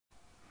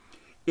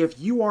If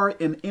you are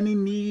in any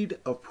need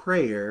of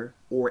prayer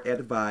or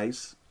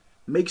advice,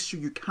 make sure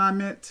you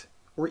comment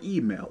or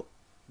email.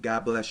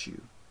 God bless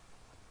you.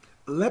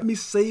 Let me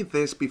say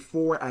this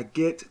before I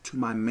get to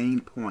my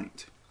main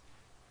point.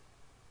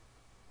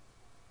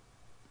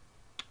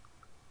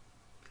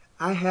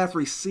 I have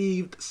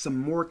received some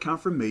more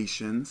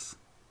confirmations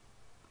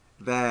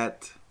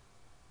that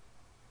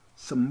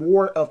some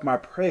more of my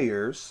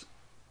prayers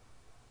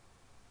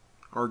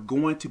are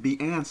going to be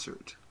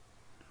answered,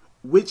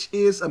 which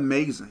is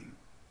amazing.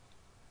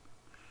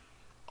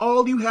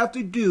 All you have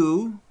to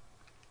do,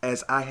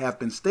 as I have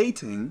been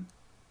stating,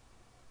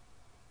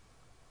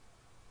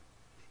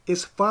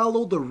 is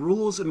follow the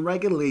rules and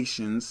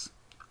regulations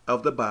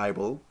of the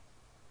Bible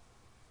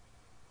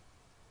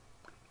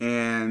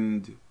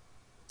and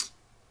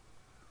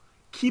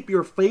keep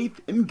your faith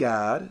in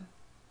God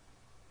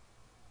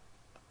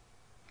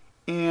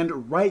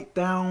and write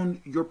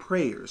down your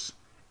prayers.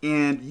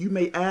 And you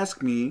may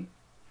ask me,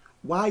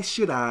 why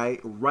should I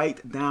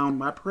write down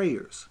my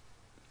prayers?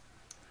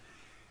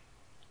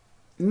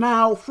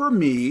 Now, for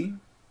me,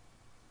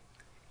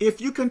 if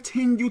you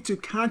continue to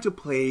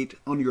contemplate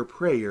on your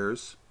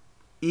prayers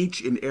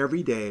each and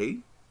every day,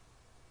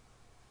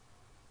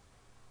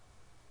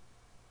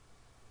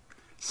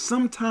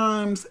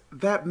 sometimes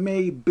that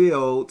may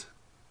build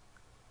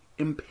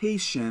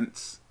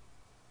impatience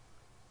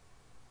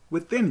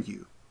within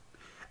you.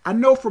 I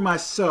know for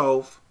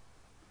myself,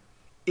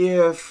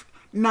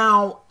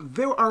 now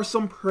there are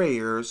some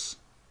prayers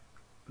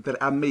that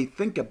I may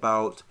think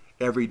about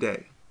every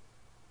day.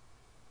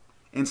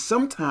 And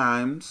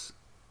sometimes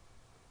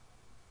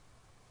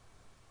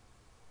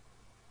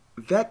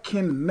that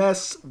can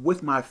mess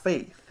with my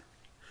faith.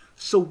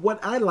 So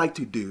what I like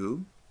to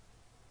do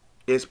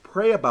is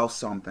pray about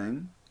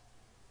something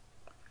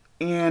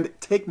and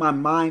take my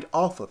mind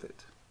off of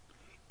it,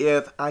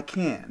 if I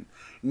can.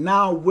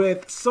 Now,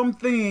 with some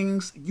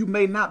things, you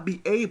may not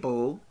be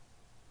able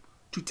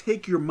to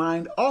take your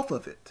mind off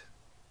of it,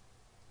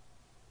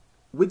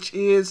 which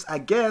is, I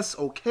guess,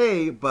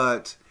 okay,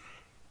 but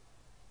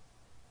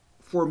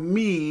for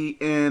me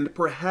and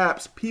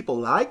perhaps people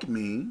like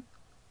me,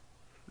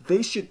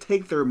 they should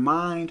take their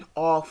mind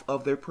off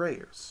of their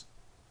prayers,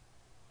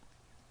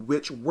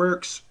 which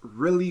works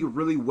really,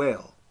 really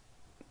well.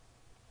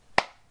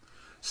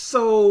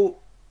 So,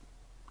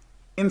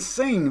 in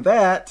saying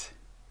that,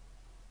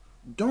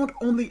 don't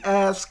only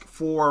ask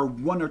for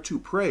one or two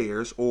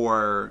prayers,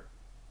 or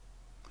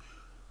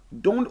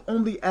don't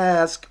only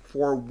ask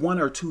for one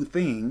or two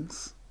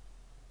things.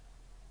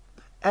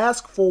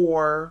 Ask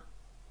for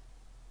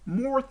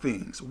more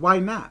things. Why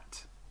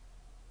not?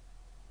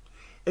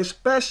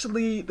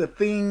 Especially the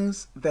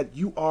things that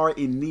you are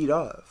in need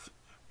of.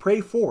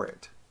 Pray for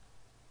it.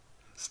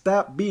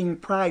 Stop being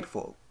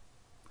prideful.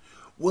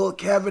 Well,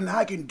 Kevin,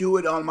 I can do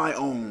it on my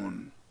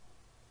own.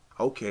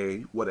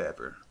 Okay,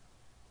 whatever.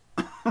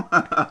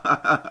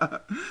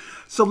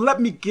 So let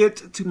me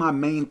get to my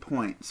main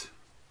point.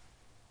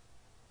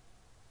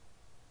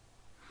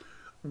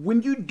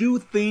 When you do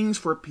things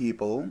for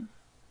people,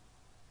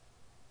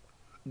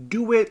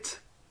 do it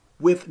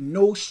with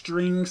no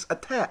strings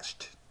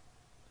attached.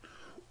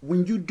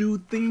 When you do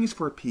things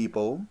for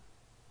people,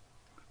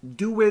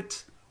 do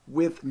it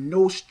with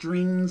no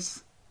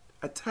strings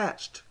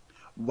attached.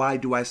 Why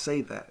do I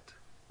say that?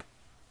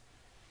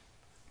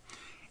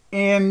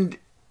 And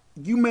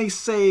you may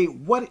say,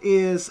 what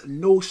is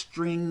no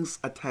strings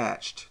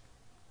attached?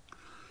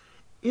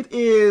 It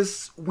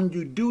is when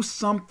you do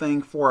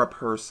something for a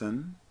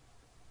person,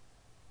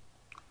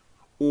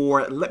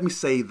 or let me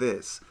say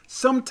this,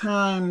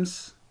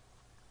 sometimes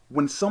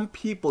when some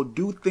people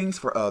do things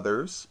for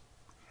others,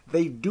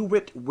 they do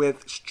it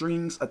with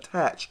strings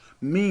attached,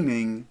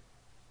 meaning,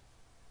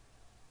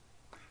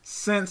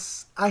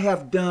 since I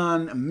have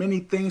done many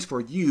things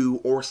for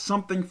you or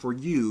something for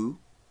you,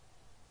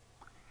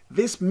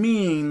 this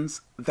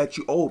means that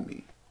you owe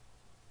me.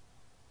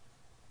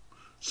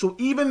 So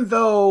even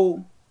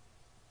though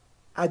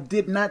I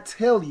did not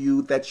tell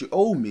you that you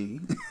owe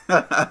me,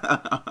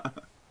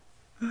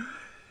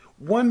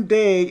 one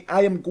day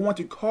I am going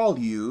to call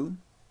you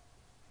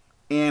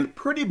and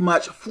pretty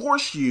much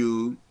force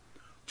you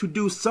to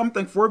do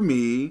something for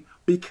me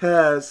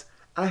because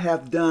I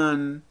have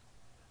done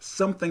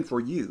something for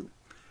you.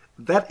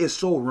 That is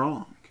so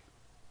wrong.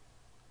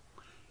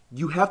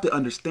 You have to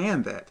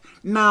understand that.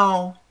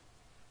 Now,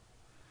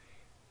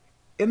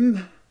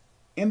 in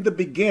the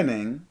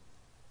beginning,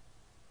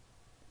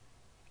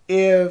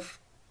 if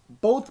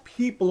both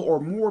people or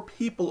more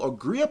people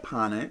agree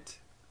upon it,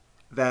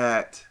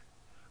 that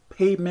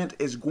payment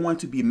is going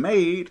to be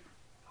made,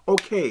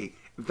 okay,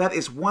 that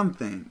is one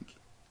thing.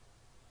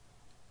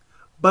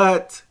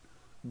 But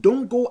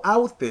don't go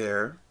out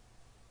there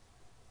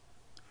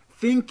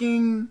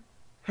thinking,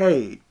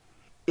 hey,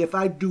 if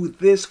I do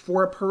this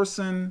for a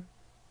person,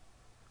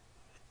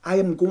 I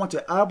am going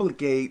to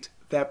obligate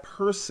that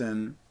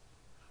person,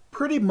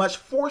 pretty much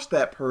force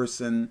that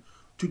person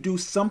to do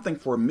something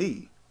for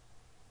me.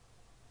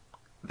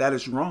 That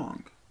is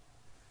wrong.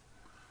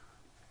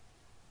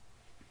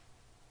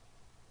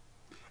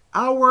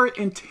 Our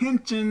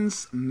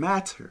intentions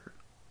matter.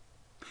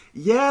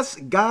 Yes,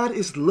 God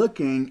is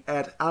looking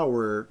at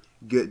our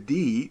good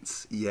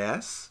deeds,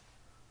 yes,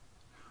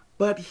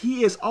 but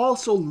He is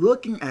also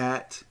looking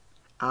at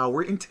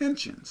our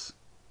intentions.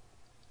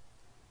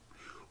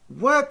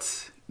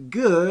 What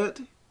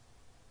good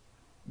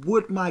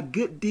would my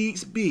good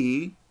deeds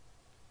be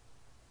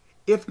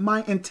if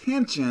my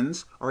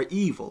intentions are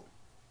evil?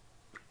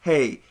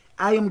 Hey,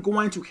 I am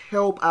going to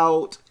help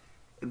out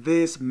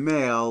this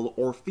male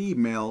or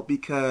female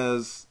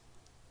because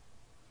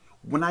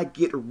when I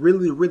get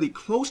really, really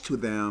close to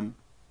them,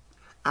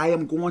 I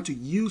am going to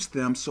use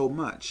them so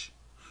much.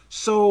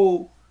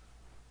 So,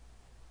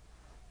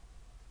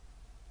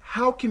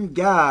 how can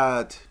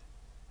God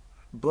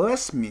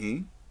bless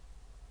me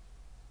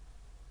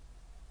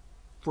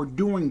for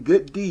doing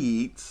good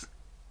deeds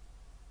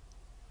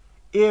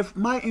if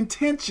my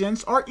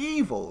intentions are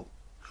evil?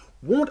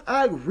 Won't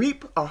I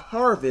reap a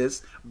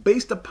harvest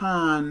based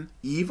upon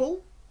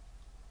evil?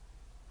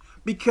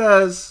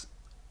 Because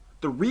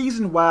the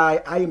reason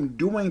why I am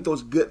doing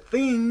those good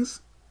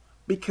things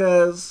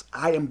because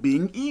I am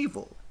being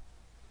evil.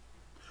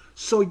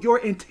 So your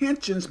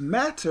intentions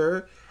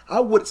matter. I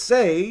would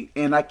say,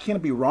 and I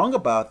can't be wrong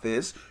about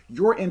this,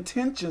 your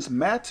intentions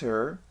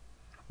matter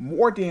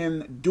more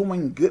than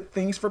doing good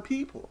things for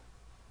people.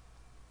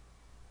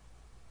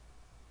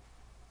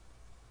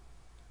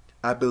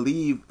 I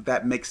believe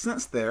that makes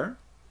sense there.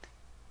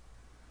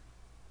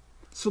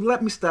 So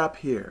let me stop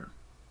here.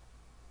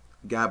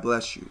 God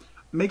bless you.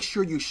 Make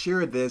sure you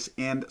share this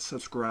and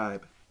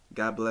subscribe.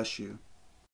 God bless you.